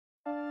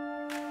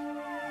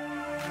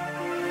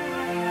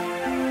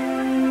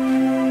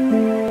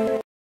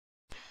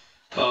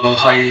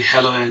Hi,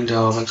 hello, and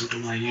welcome to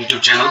my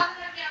YouTube channel,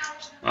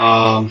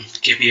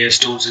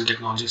 KPS Tools and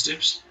Technology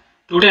Tips.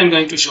 Today, I'm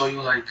going to show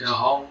you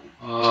how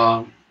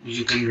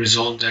you can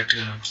resolve that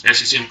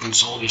SCCM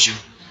console issue.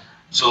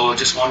 So, I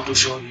just want to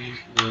show you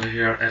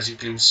here, as you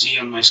can see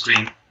on my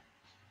screen.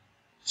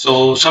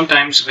 So,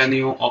 sometimes when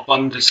you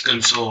open this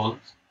console,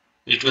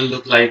 it will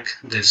look like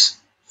this.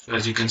 So,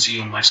 as you can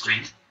see on my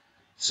screen.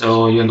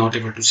 So, you're not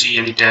able to see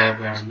any tab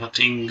and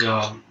nothing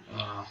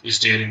is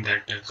there in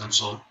that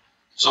console.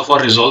 So for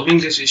resolving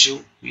this issue,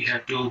 we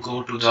have to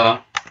go to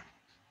the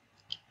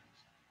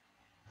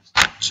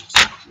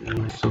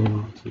so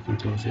you can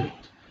close it.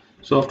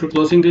 So after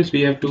closing this,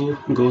 we have to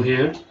go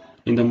here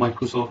in the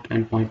Microsoft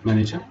Endpoint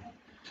Manager,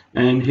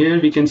 and here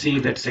we can see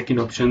that second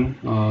option,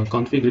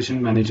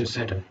 Configuration Manager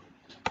Setup.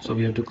 So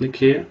we have to click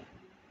here,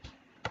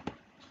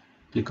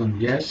 click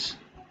on yes.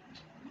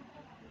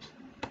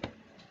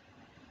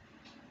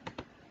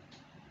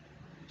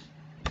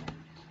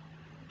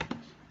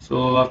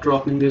 So after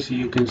opening this,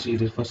 you can see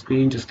this first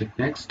screen. Just click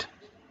next.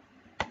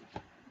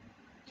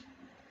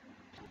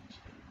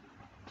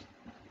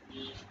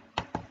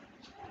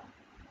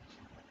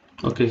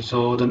 Okay,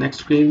 so the next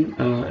screen,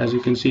 as you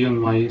can see on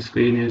my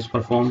screen, is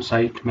perform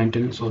site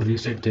maintenance or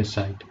reset this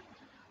site.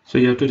 So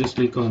you have to just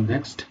click on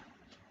next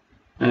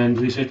and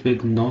reset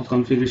with no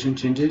configuration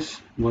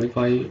changes.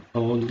 Modify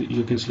all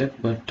you can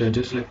select, but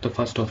just select the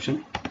first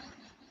option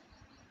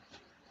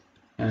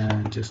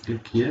and just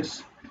click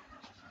yes.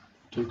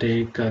 It will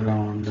take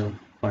around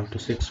 5 to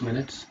 6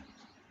 minutes.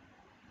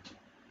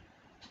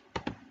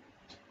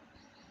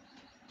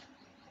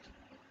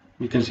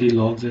 You can see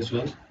logs as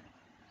well.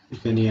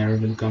 If any error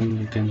will come,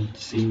 you can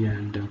see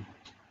and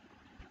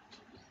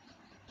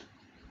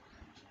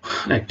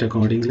act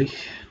accordingly.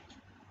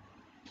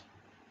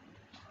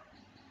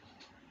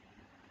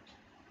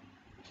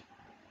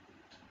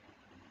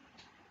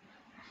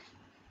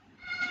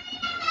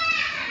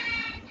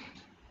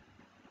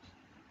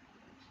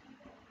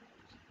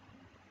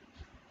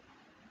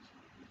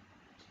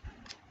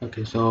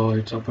 Okay, so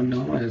it's open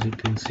now. As you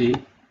can see,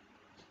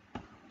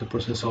 the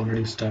process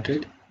already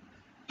started.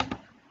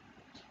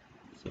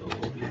 So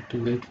we have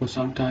to wait for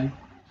some time.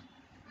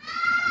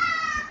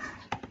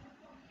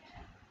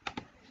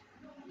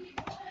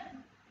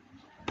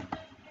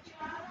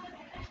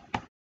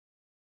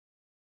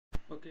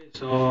 Okay,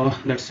 so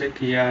let's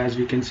check. Yeah, as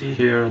we can see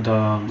here,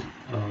 the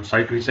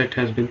site reset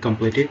has been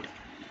completed,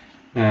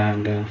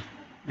 and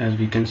as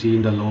we can see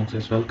in the logs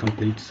as well,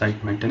 complete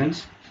site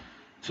maintenance.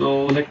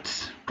 So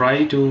let's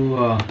try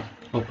to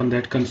open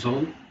that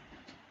console.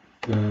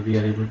 We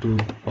are able to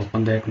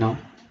open that now.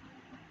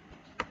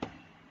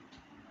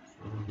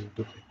 So we have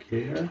to click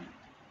here.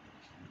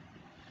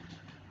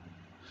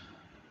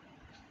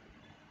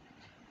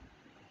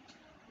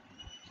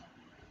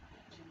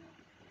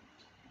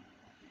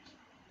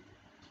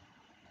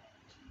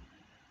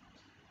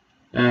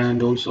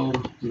 And also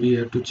we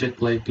have to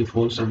check like if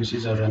all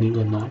services are running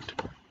or not.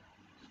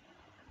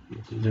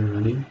 If they're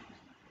running.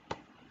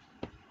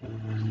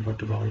 And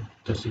what about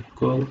the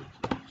SQL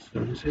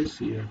services?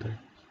 Here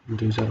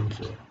these are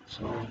also.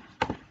 So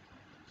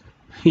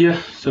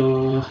yeah,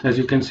 so as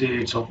you can see,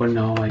 it's open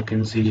now. I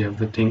can see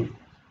everything,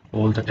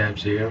 all the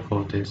tabs here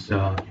for this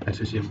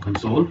SCCM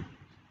console.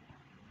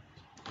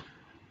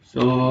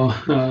 So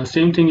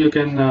same thing you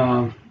can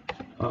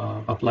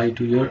apply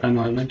to your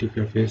environment if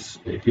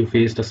you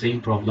face the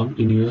same problem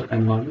in your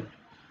environment.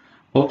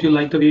 Hope you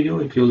like the video.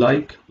 If you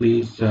like,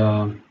 please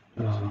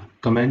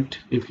comment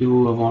if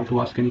you want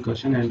to ask any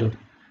question, and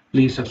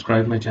please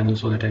subscribe my channel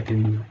so that I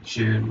can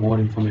share more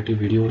informative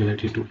video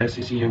related to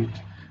SCCM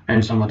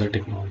and some other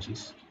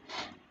technologies.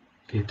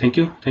 Okay, thank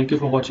you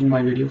for watching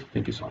my video.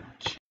 Thank you so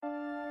much.